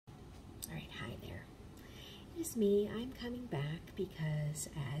is me. I'm coming back because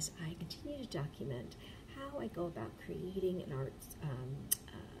as I continue to document how I go about creating an arts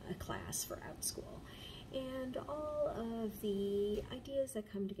a class for outschool and all of the ideas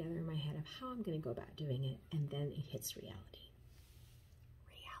that come together in my head of how I'm going to go about doing it, and then it hits reality.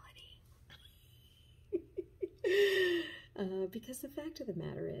 Because the fact of the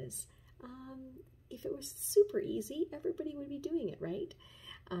matter is, if it was super easy, everybody would be doing it, right?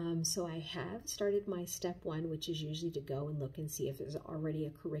 So I have started my step one, which is usually to go and look and see if there's already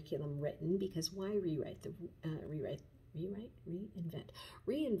a curriculum written, because why reinvent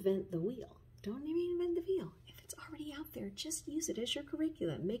the wheel. Don't reinvent the wheel. If it's already out there, just use it as your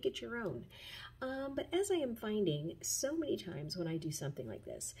curriculum. Make it your own. But as I am finding so many times when I do something like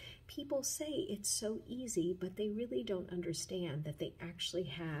this, people say it's so easy, but they really don't understand that they actually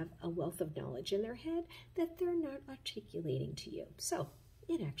have a wealth of knowledge in their head that they're not articulating to you. So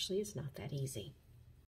it actually is not that easy.